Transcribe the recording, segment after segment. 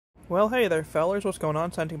Well, hey there, fellers. What's going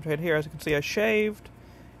on? Sentient Potato here. As you can see, I shaved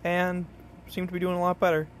and seem to be doing a lot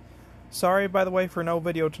better. Sorry, by the way, for no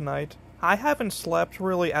video tonight. I haven't slept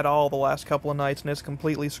really at all the last couple of nights, and it's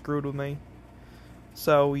completely screwed with me.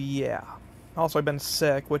 So, yeah. Also, I've been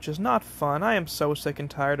sick, which is not fun. I am so sick and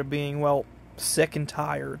tired of being, well, sick and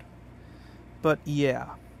tired. But,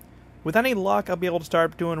 yeah. With any luck, I'll be able to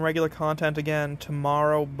start doing regular content again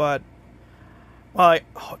tomorrow, but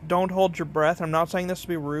don't hold your breath. I'm not saying this to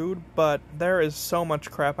be rude, but there is so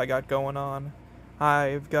much crap I got going on.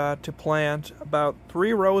 I've got to plant about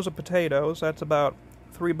 3 rows of potatoes. That's about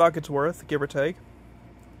 3 buckets worth, give or take.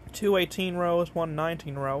 2 18 rows, 1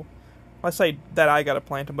 19 row. I say that I gotta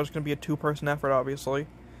plant them, but it's gonna be a 2-person effort, obviously.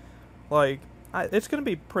 It's gonna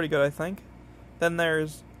be pretty good, I think. Then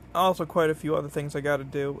there's also quite a few other things I gotta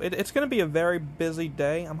do. It's gonna be a very busy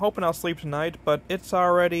day. I'm hoping I'll sleep tonight, but it's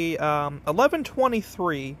already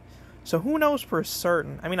 11:23, so who knows for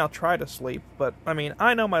certain. I mean, I'll try to sleep, but I mean,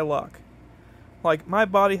 I know my luck. Like, my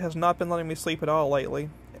body has not been letting me sleep at all lately.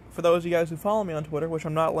 For those of you guys who follow me on Twitter, which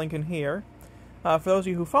I'm not linking here, for those of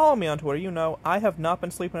you who follow me on Twitter, you know I have not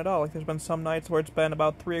been sleeping at all. Like, there's been some nights where it's been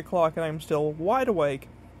about 3 o'clock and I'm still wide awake,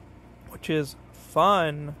 which is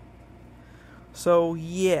fun. So,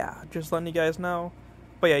 yeah, just letting you guys know.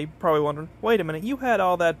 But yeah, you're probably wondering, wait a minute, you had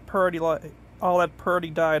all that purdy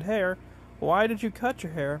dyed hair. Why did you cut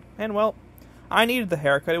your hair? And, well, I needed the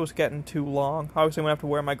haircut. It was getting too long. Obviously, I'm going to have to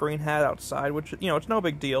wear my green hat outside, which, you know, it's no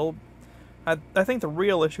big deal. I think the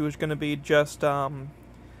real issue is going to be just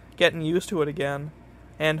getting used to it again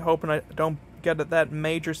and hoping I don't get that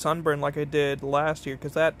major sunburn like I did last year,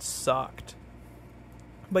 because that sucked.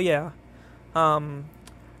 But, yeah,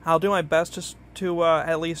 I'll do my best to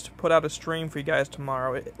at least put out a stream for you guys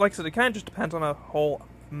tomorrow. Like I said, it kind of just depends on a whole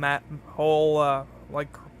bunch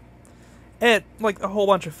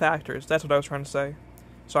of factors. That's what I was trying to say.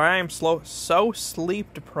 So I am so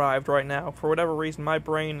sleep deprived right now. For whatever reason, my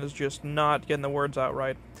brain is just not getting the words out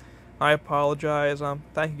right. I apologize.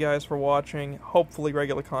 Thank you guys for watching. Hopefully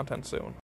regular content soon.